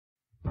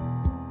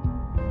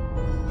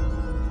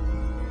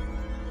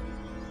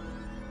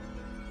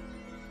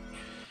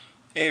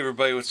Hey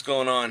everybody, what's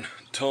going on?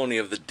 Tony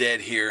of the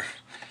Dead here.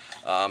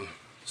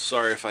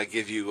 Sorry if I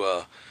give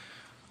you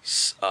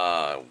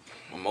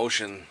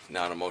motion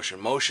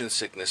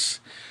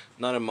sickness.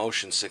 Not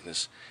emotion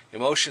sickness.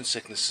 Emotion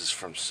sickness is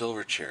from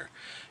Silverchair.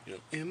 You know,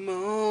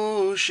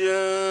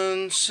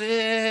 emotion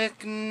sickness.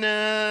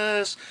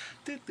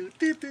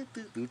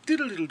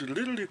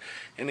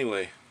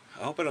 Anyway,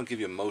 I hope I don't give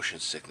you motion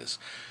sickness.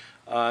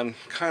 I'm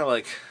kind of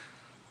like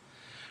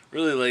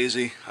really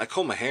lazy. I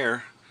comb my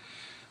hair.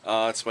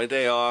 It's my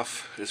day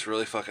off. It's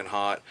really fucking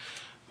hot.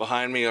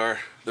 Behind me are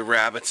the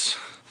rabbits.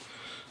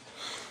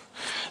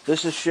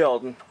 This is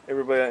Sheldon.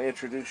 Everybody, I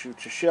introduce you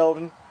to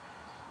Sheldon,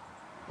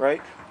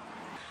 right?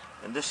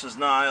 And this is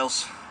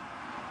Niles.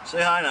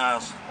 Say hi,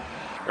 Niles.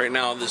 Right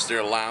now, this is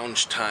their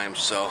lounge time,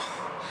 so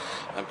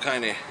I'm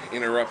kind of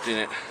interrupting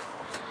it.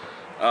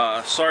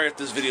 Sorry if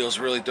this video is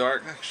really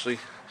dark. Actually,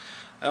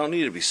 I don't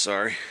need to be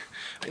sorry.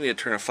 I need to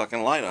turn a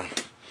fucking light on.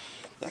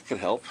 That could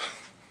help.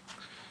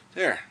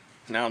 There.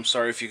 Now I'm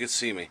sorry if you could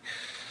see me.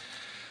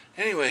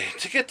 Anyway,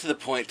 to get to the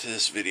point to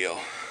this video,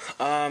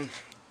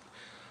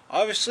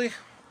 obviously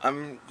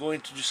I'm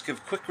going to just give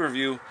a quick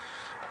review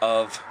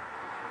of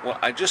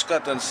what I just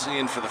got done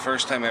seeing for the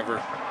first time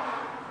ever,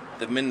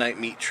 the Midnight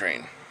Meat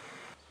Train.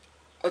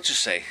 Let's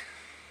just say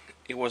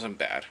it wasn't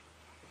bad.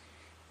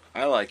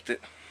 I liked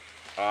it.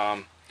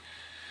 It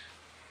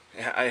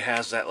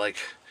has that like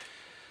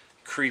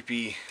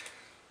creepy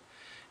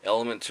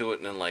element to it,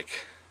 and then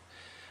like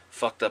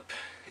fucked up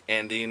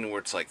ending where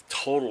it's like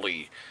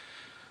totally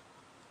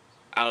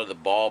out of the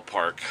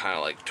ballpark, kind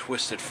of like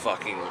twisted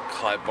fucking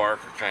Clive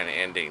Barker kind of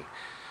ending,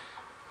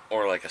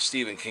 or like a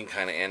Stephen King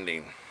kind of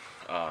ending.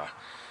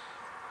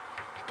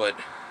 But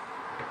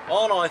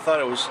all in all, I thought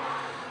it was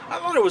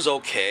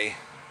okay.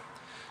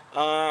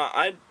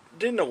 I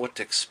didn't know what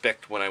to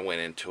expect when I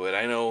went into it.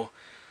 I know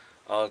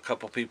a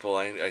couple people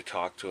I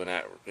talked to and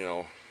that, you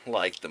know,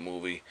 liked the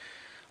movie.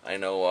 I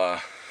know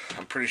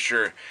I'm pretty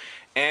sure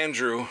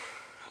Andrew,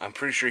 I'm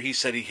pretty sure he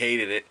said he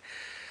hated it.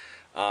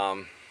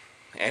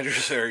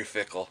 Andrew's very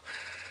fickle,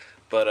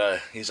 but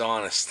he's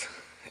honest.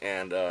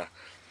 And the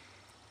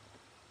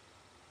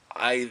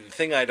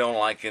thing I don't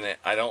like in it,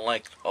 I don't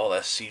like all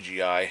that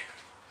CGI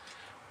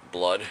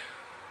blood.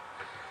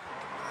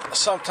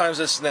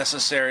 Sometimes it's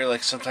necessary,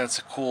 like sometimes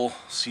it's a cool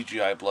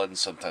CGI blood and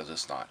sometimes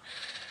it's not.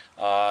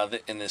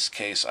 In this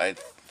case, I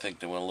think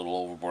they went a little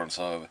overboard on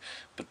some of it.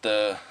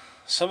 But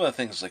some of the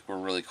things like were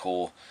really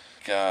cool.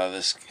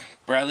 This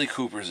Bradley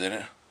Cooper's in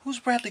it. Who's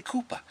Bradley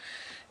Cooper?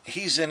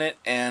 He's in it,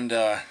 and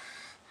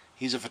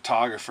he's a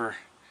photographer,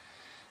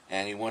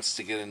 and he wants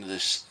to get into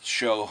this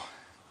show.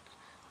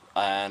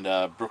 And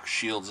Brooke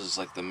Shields is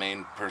like the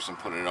main person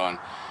putting it on,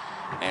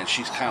 and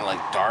she's kind of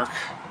like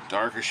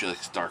darker. She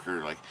likes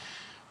darker, like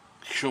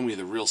show me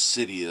the real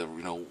city, you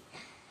know,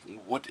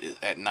 what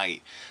at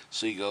night.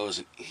 So he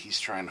goes, he's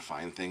trying to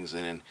find things,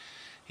 and then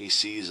he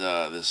sees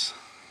the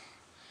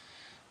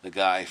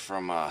guy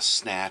from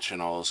Snatch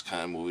and all those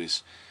kind of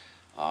movies.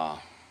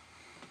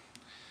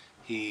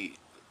 He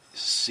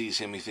sees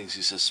him, he thinks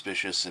he's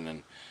suspicious, and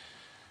then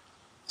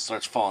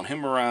starts following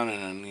him around.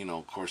 And then, you know,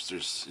 of course,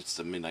 it's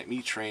the Midnight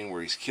Meat Train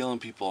where he's killing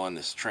people on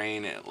this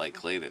train at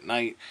like late at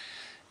night,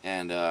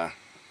 and all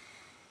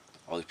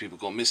these people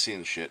go missing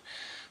and shit.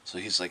 So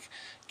he's like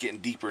getting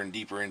deeper and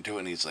deeper into it,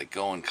 and he's like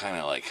going kind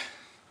of like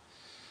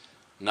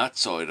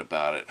nutsoid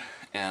about it.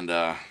 And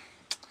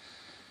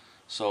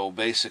so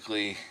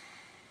basically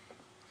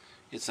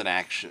it's an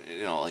action,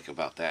 you know, like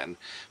about that.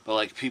 But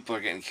like people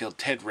are getting killed.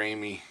 Ted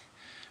Raimi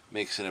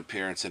makes an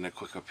appearance, in a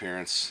quick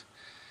appearance,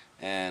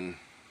 and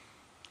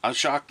I was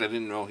shocked. I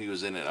didn't know he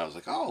was in it. I was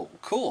like, oh,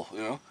 cool, you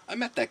know, I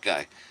met that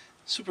guy,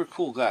 super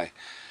cool guy.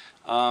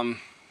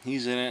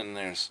 He's in it, and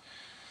there's,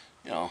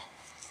 you know,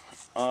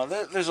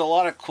 there's a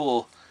lot of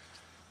cool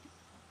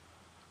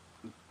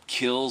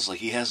kills. Like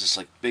he has this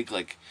like big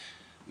like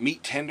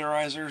meat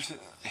tenderizer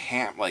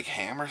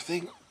hammer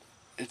thing.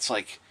 It's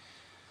like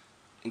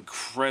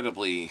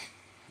incredibly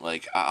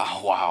like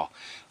wow,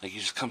 like he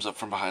just comes up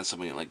from behind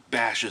somebody and like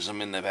bashes him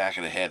in the back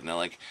of the head, and then,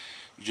 like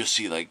you just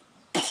see like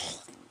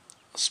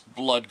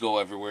blood go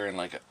everywhere and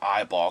like an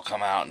eyeball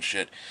come out and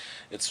shit.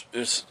 It's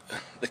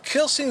the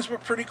kill scenes were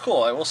pretty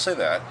cool, I will say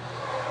that.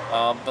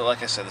 But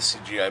like I said, the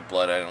CGI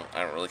blood I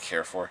don't really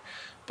care for.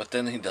 But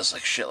then he does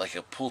like shit, like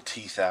he'll pull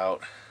teeth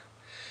out,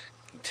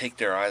 take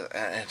their eyes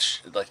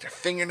and like their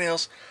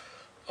fingernails.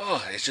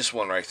 Oh, it just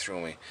went right through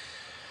me.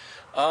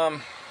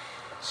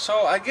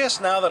 So I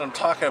guess now that I'm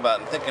talking about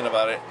it and thinking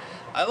about it,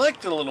 I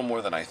liked it a little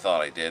more than I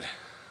thought I did,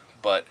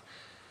 but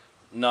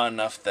not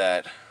enough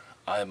that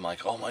I'm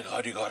like, oh my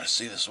god, you gotta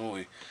see this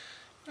movie.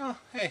 No,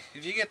 hey,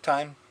 if you get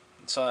time,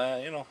 so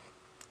you know,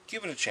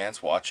 give it a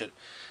chance, watch it.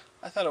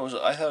 I thought it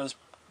was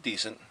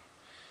decent.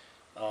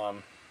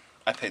 I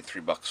paid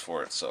 $3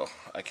 for it, so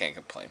I can't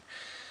complain.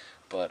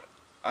 But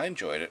I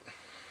enjoyed it.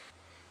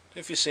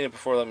 If you've seen it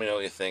before, let me know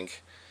what you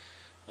think.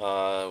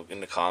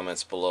 In the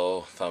comments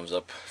below, thumbs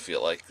up if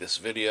you like this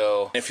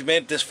video. If you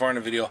made it this far in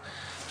the video,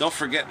 don't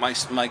forget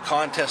my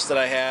contest that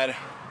I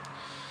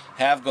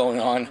have going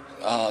on.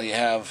 You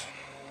have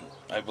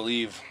I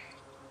believe,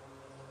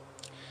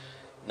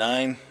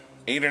 8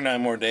 or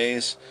 9 more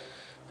days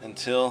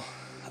until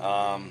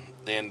the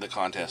end of the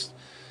contest.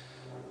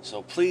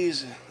 So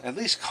please, at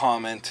least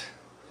comment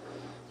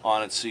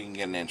on it so you can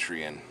get an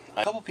entry in.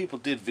 A couple people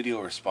did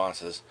video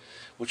responses,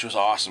 which was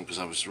awesome because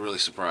I was really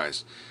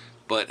surprised.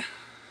 But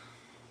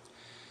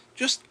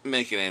just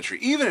make an entry.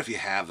 Even if you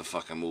have the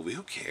fucking movie,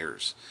 who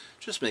cares?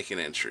 Just make an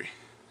entry.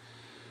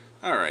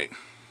 Alright.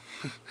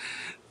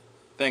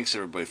 Thanks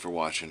everybody for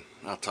watching.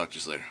 I'll talk to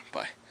you later.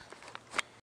 Bye.